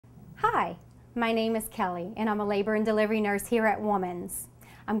Hi, my name is Kelly and I'm a labor and delivery nurse here at Woman's.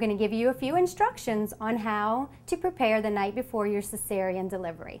 I'm going to give you a few instructions on how to prepare the night before your cesarean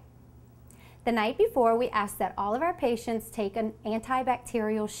delivery. The night before, we ask that all of our patients take an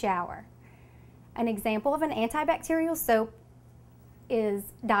antibacterial shower. An example of an antibacterial soap is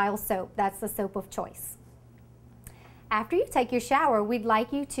Dial soap. That's the soap of choice. After you take your shower, we'd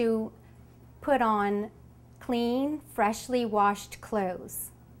like you to put on clean, freshly washed clothes.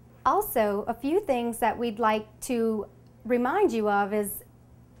 Also, a few things that we'd like to remind you of is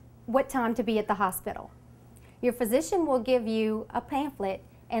what time to be at the hospital. Your physician will give you a pamphlet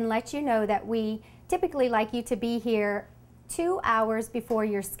and let you know that we typically like you to be here 2 hours before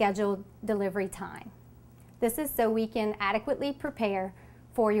your scheduled delivery time. This is so we can adequately prepare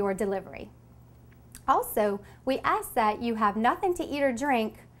for your delivery. Also, we ask that you have nothing to eat or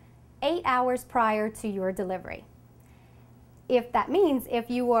drink 8 hours prior to your delivery. If that means if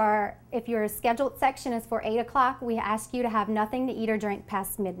your scheduled section is for 8 o'clock, we ask you to have nothing to eat or drink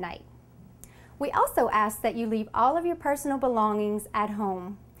past midnight. We also ask that you leave all of your personal belongings at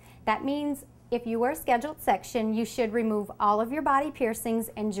home. That means if you are a scheduled section, you should remove all of your body piercings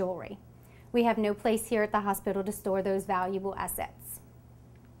and jewelry. We have no place here at the hospital to store those valuable assets.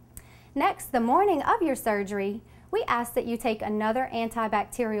 Next, the morning of your surgery, we ask that you take another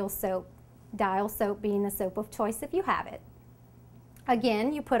antibacterial soap, Dial soap being the soap of choice if you have it.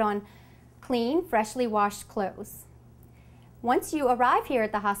 Again, you put on clean, freshly washed clothes. Once you arrive here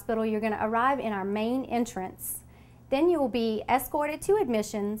at the hospital, you're going to arrive in our main entrance. Then you will be escorted to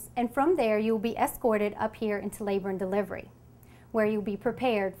admissions, and from there you will be escorted up here into labor and delivery, where you'll be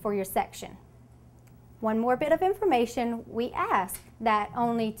prepared for your section. One more bit of information, we ask that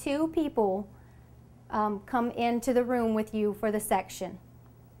only 2 people come into the room with you for the section.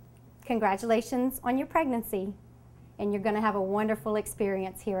 Congratulations on your pregnancy, and you're going to have a wonderful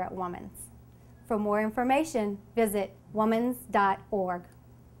experience here at Woman's. For more information, visit womans.org.